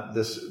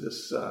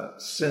this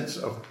sense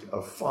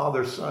of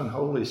Father, Son,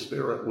 Holy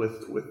Spirit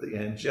with the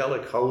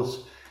angelic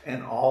host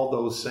and all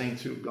those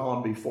saints who've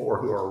gone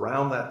before, who are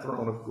around that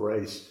throne of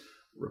grace,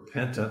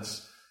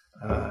 repentance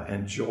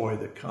and joy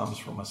that comes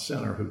from a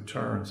sinner who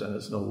turns and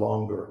is no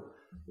longer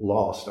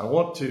lost. I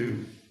want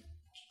to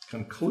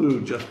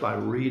conclude just by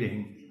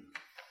reading.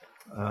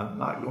 I'm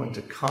not going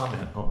to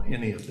comment on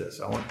any of this.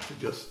 I want to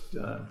just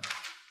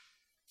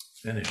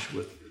finish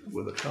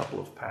with a couple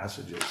of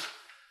passages.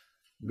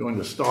 I'm going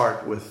to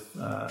start with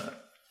the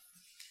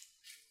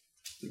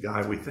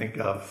guy we think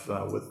of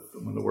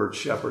when the word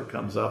shepherd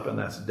comes up, and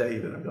that's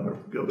David. I'm going to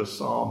go to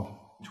Psalm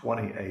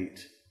 28.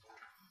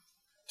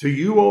 To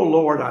you, O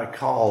Lord, I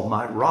call,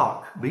 my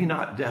rock, be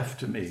not deaf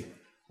to me,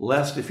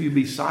 lest if you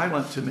be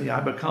silent to me, I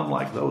become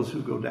like those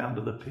who go down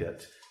to the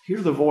pit. Hear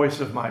the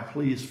voice of my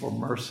pleas for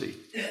mercy.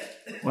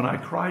 When I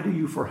cry to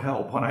you for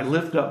help, when I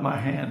lift up my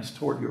hands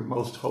toward your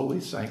most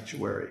holy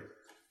sanctuary.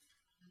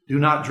 Do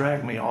not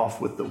drag me off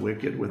with the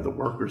wicked, with the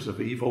workers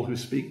of evil, who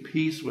speak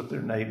peace with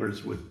their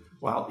neighbors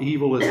while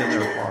evil is in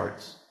their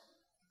hearts.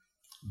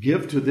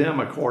 Give to them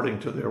according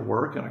to their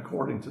work and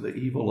according to the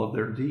evil of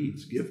their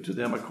deeds. Give to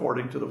them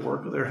according to the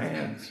work of their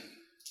hands.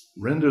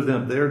 Render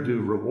them their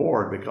due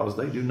reward, because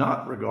they do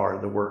not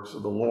regard the works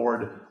of the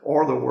Lord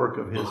or the work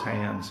of his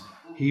hands.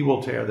 He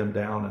will tear them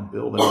down and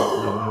build them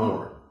up no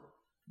more.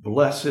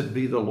 Blessed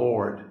be the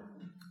Lord,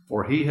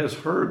 for he has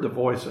heard the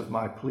voice of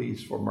my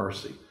pleas for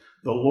mercy.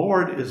 The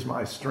Lord is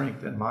my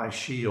strength and my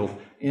shield.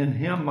 In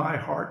him my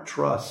heart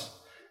trusts,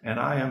 and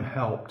I am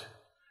helped.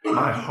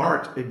 My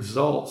heart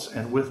exults,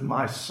 and with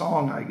my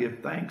song I give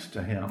thanks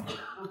to him.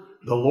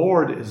 The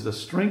Lord is the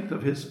strength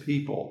of his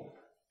people.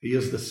 He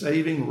is the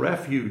saving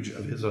refuge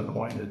of his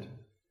anointed.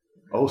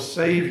 O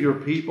save your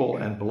people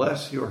and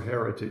bless your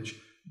heritage.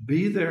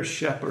 Be their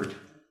shepherd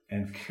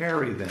and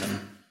carry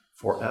them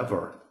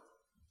forever.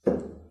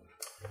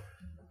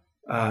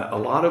 A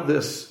lot of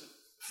this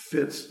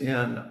fits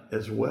in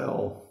as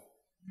well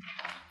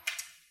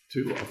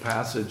to a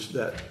passage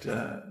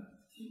that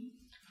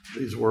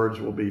these words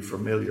will be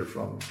familiar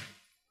from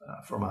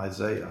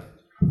Isaiah.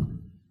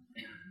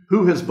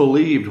 Who has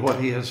believed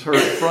what he has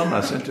heard from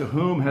us, and to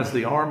whom has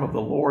the arm of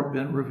the Lord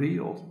been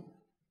revealed?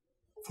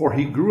 For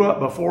he grew up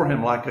before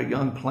him like a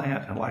young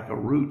plant and like a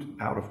root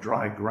out of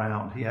dry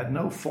ground. He had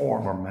no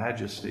form or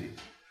majesty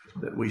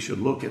that we should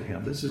look at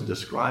him. This is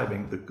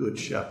describing the good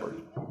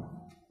shepherd.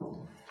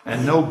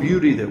 And no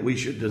beauty that we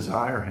should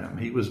desire him.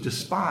 He was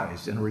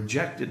despised and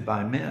rejected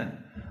by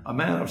men, a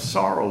man of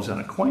sorrows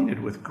and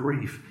acquainted with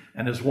grief,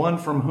 and as one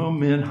from whom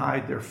men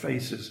hide their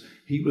faces.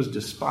 He was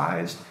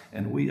despised,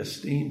 and we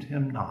esteemed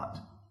him not.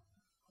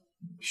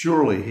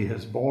 Surely he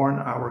has borne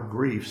our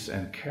griefs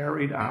and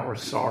carried our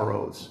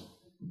sorrows.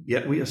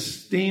 Yet we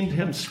esteemed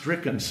him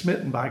stricken,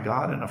 smitten by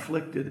God, and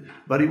afflicted.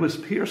 But he was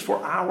pierced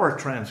for our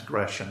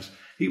transgressions.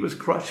 He was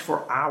crushed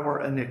for our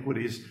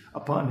iniquities.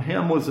 Upon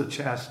him was the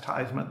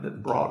chastisement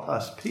that brought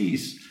us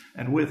peace,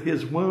 and with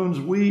his wounds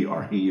we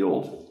are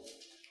healed.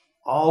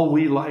 All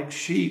we like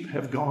sheep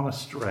have gone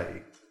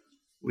astray.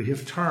 We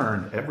have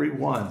turned every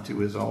one to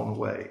his own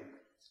way,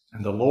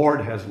 and the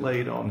Lord has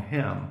laid on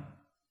him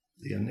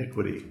the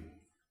iniquity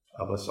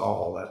of us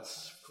all.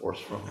 That's, of course,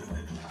 from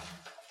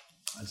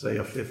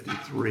Isaiah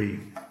 53.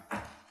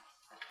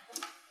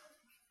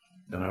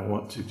 And I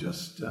want to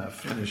just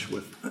finish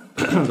with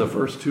the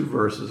first two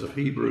verses of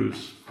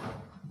Hebrews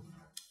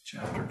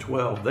chapter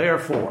 12.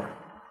 Therefore,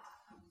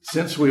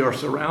 since we are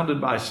surrounded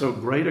by so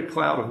great a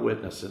cloud of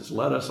witnesses,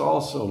 let us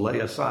also lay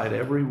aside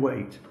every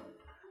weight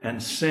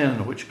and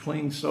sin which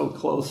clings so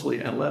closely,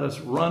 and let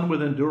us run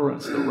with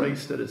endurance the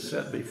race that is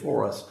set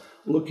before us,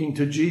 looking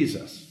to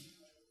Jesus,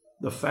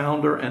 the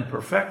founder and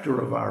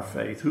perfecter of our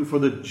faith, who for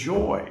the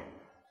joy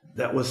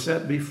that was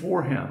set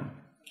before him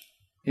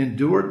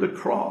endured the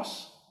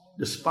cross,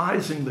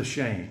 despising the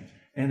shame,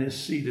 and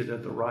is seated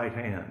at the right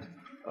hand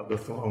of the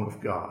throne of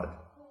God.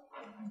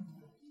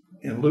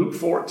 In Luke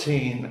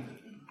 14,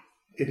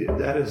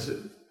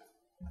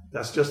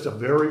 that's just a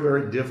very,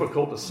 very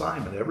difficult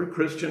assignment. Every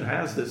Christian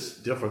has this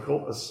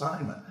difficult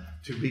assignment,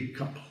 to be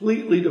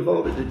completely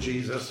devoted to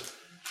Jesus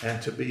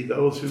and to be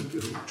those who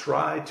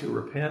try to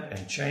repent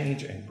and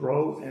change and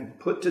grow and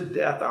put to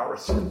death our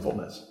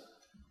sinfulness.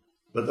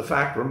 But the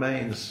fact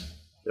remains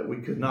that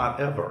we could not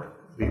ever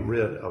be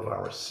rid of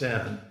our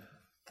sin.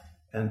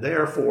 And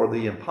therefore,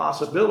 the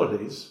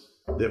impossibilities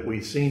that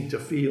we seem to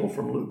feel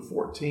from Luke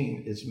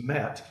 14 is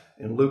met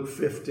in Luke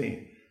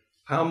 15.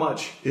 How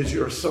much is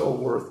your soul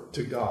worth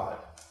to God?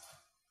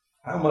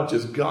 How much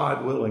is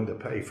God willing to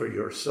pay for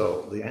your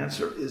soul? The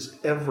answer is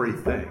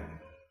everything.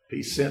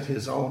 He sent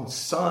his own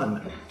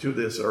son to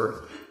this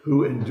earth,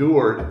 who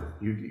endured.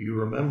 You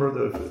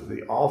remember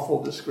the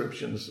awful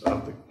descriptions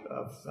of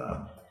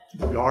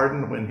the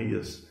garden when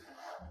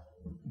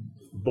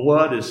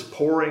blood is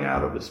pouring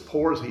out of his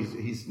pores.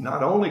 He's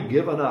not only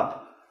given up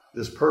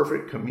this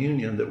perfect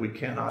communion that we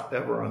cannot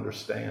ever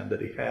understand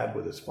that he had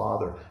with his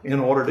Father in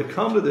order to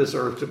come to this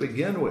earth to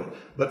begin with,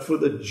 but for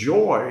the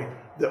joy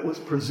that was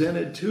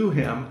presented to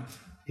him,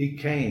 he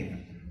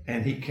came.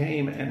 And he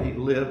came and he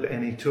lived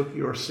and he took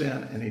your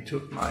sin and he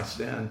took my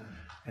sin,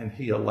 and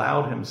he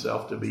allowed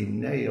himself to be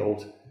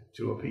nailed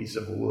to a piece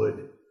of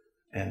wood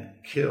and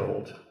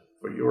killed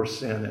for your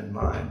sin and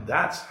mine.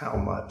 That's how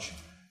much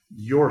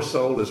your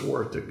soul is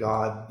worth to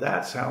God.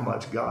 That's how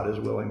much God is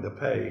willing to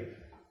pay.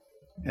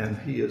 And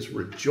he is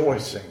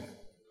rejoicing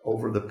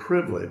over the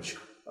privilege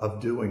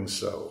of doing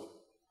so.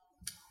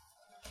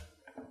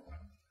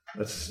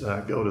 Let's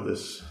go to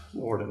this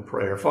Lord in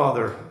prayer.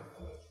 Father,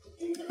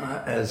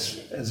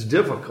 as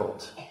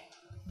difficult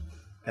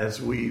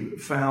as we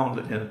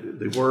found in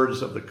the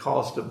words of the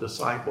cost of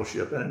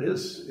discipleship, and it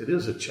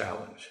is a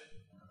challenge.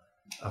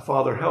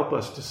 Father, help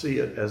us to see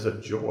it as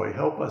a joy.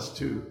 Help us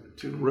to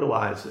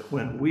realize that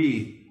when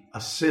we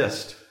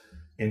assist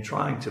in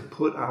trying to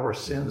put our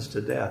sins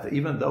to death,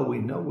 even though we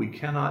know we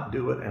cannot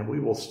do it and we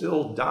will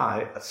still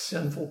die a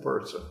sinful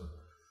person,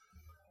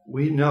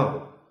 we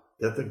know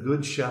that the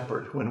Good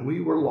Shepherd, when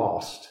we were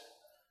lost,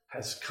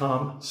 has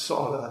come,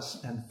 sought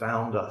us, and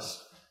found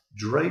us,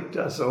 draped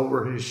us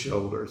over his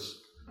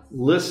shoulders,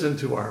 listened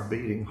to our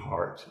beating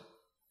heart,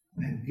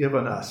 and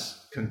given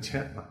us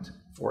contentment.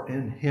 For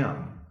in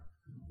him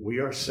we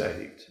are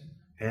saved,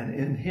 and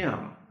in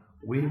him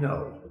we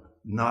know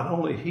not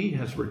only he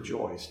has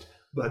rejoiced,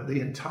 but the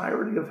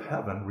entirety of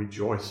heaven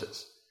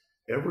rejoices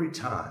every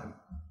time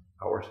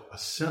a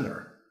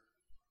sinner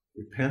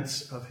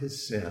repents of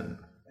his sin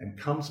and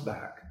comes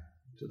back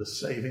to the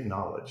saving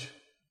knowledge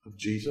of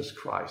Jesus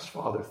Christ.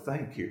 Father,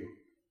 thank you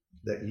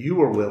that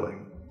you are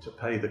willing to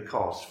pay the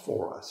cost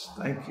for us.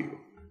 Thank you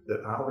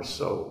that our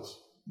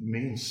souls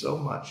mean so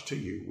much to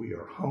you. We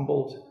are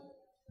humbled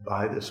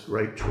by this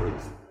great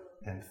truth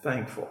and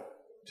thankful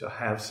to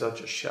have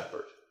such a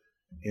shepherd,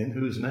 in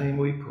whose name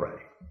we pray.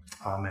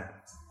 Amen.